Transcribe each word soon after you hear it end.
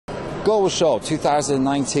GlobalShop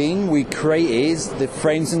 2019, we created the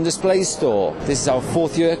Frames and Display Store. This is our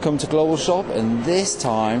 4th year come to GlobalShop, and this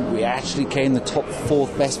time we actually came the top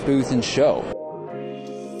 4th best booth in show.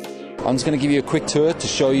 I'm just going to give you a quick tour to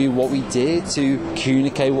show you what we did to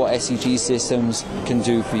communicate what SEG systems can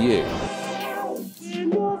do for you.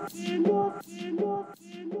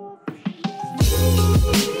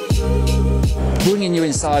 Bringing you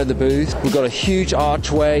inside of the booth, we've got a huge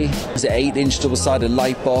archway, it's an 8-inch double-sided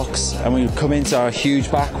light box, and we come into our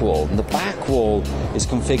huge back wall. And the back wall is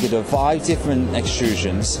configured of 5 different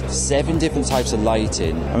extrusions, 7 different types of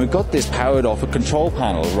lighting, and we've got this powered off a control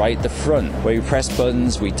panel right at the front, where you press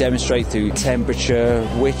buttons, we demonstrate through temperature,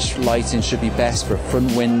 which lighting should be best for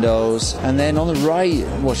front windows, and then on the right,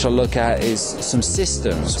 what you'll look at is some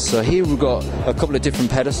systems. So here we've got a couple of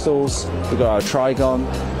different pedestals, we've got our trigon,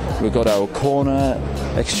 we've got our corner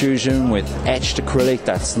extrusion with etched acrylic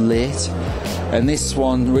that's lit, and this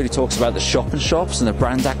one really talks about the shop-in-shops and the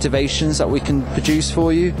brand activations that we can produce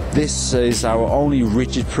for you. This is our only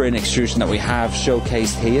rigid print extrusion that we have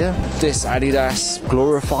showcased here. This Adidas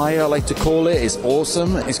Glorifier, I like to call it, is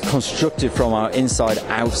awesome. It's constructed from our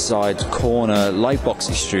inside-outside corner light box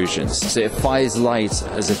extrusions. So it fires light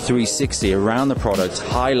as a 360 around the product,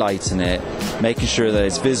 highlighting it, making sure that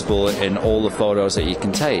it's visible in all the photos that you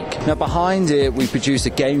can take. Now behind it, we produce a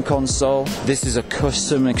game console. This is a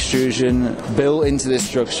custom extrusion built into this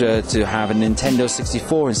structure to have a Nintendo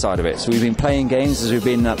 64 inside of it. So we've been playing games as we've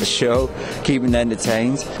been at the show, keeping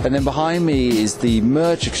entertained. And then behind me is the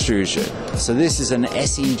merge extrusion. So this is an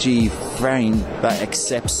SEG frame that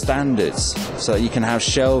accepts standards, so that you can have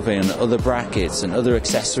shelving, other brackets and other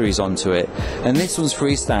accessories onto it. And this one's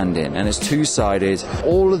freestanding and it's 2-sided.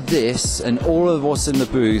 All of this and all of what's in the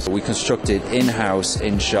booth we constructed in-house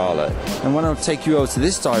in Charlotte. And when I take you over to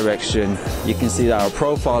this direction, you can see that our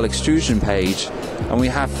profile extrusion page, and we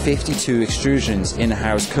have 52 extrusions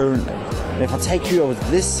in-house currently. And if I take you over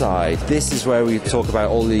to this side, this is where we talk about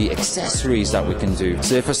all the accessories that we can do.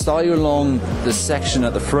 So if I start you along the section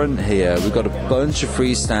at the front here, we've got a bunch of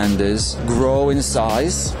freestanders, grow in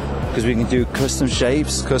size, because we can do custom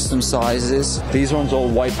shapes, custom sizes. These ones are all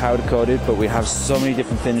white powder coated, but we have so many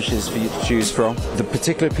different finishes for you to choose from. The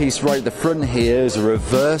particular piece right at the front here is a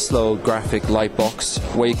reverse load graphic light box,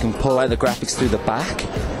 where you can pull out the graphics through the back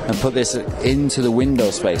and put this into the window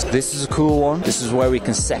space. This is a cool one. This is where we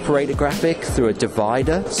can separate a graphic through a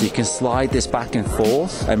divider, so you can slide this back and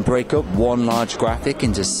forth and break up one large graphic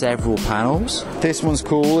into several panels. This one's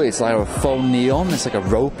cool. It's like a faux neon. It's like a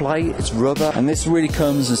rope light. It's rubber, and this really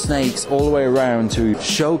comes and snakes all the way around to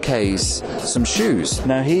showcase some shoes.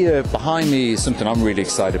 Now here behind me is something I'm really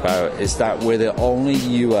excited about, is that we're the only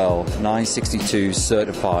UL 962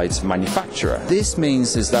 certified manufacturer. This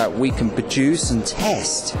means is that we can produce and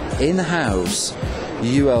test in-house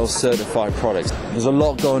UL certified products. There's a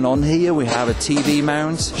lot going on here. We have a TV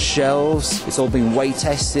mount, shelves, it's all been weight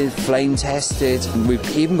tested, flame tested, and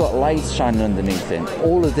we've even got lights shining underneath it.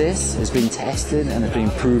 All of this has been tested and has been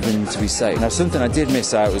proven to be safe. Now something I did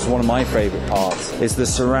miss out was one of my favorite parts, is the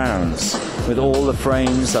surrounds. With all the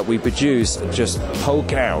frames that we produce just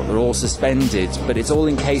poke out, they're all suspended, but it's all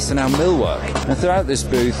encased in our millwork. And throughout this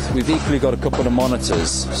booth, we've equally got a couple of monitors.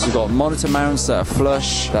 So we've got monitor mounts that are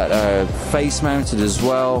flush, that are face mounted as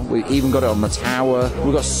well. We've even got it on the tower.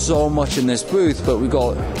 We've got so much in this booth, but we've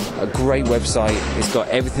got a great website. It's got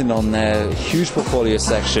everything on there, huge portfolio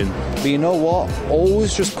section. But you know what?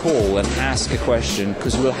 Always just call and ask a question,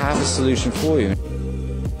 because we'll have a solution for you.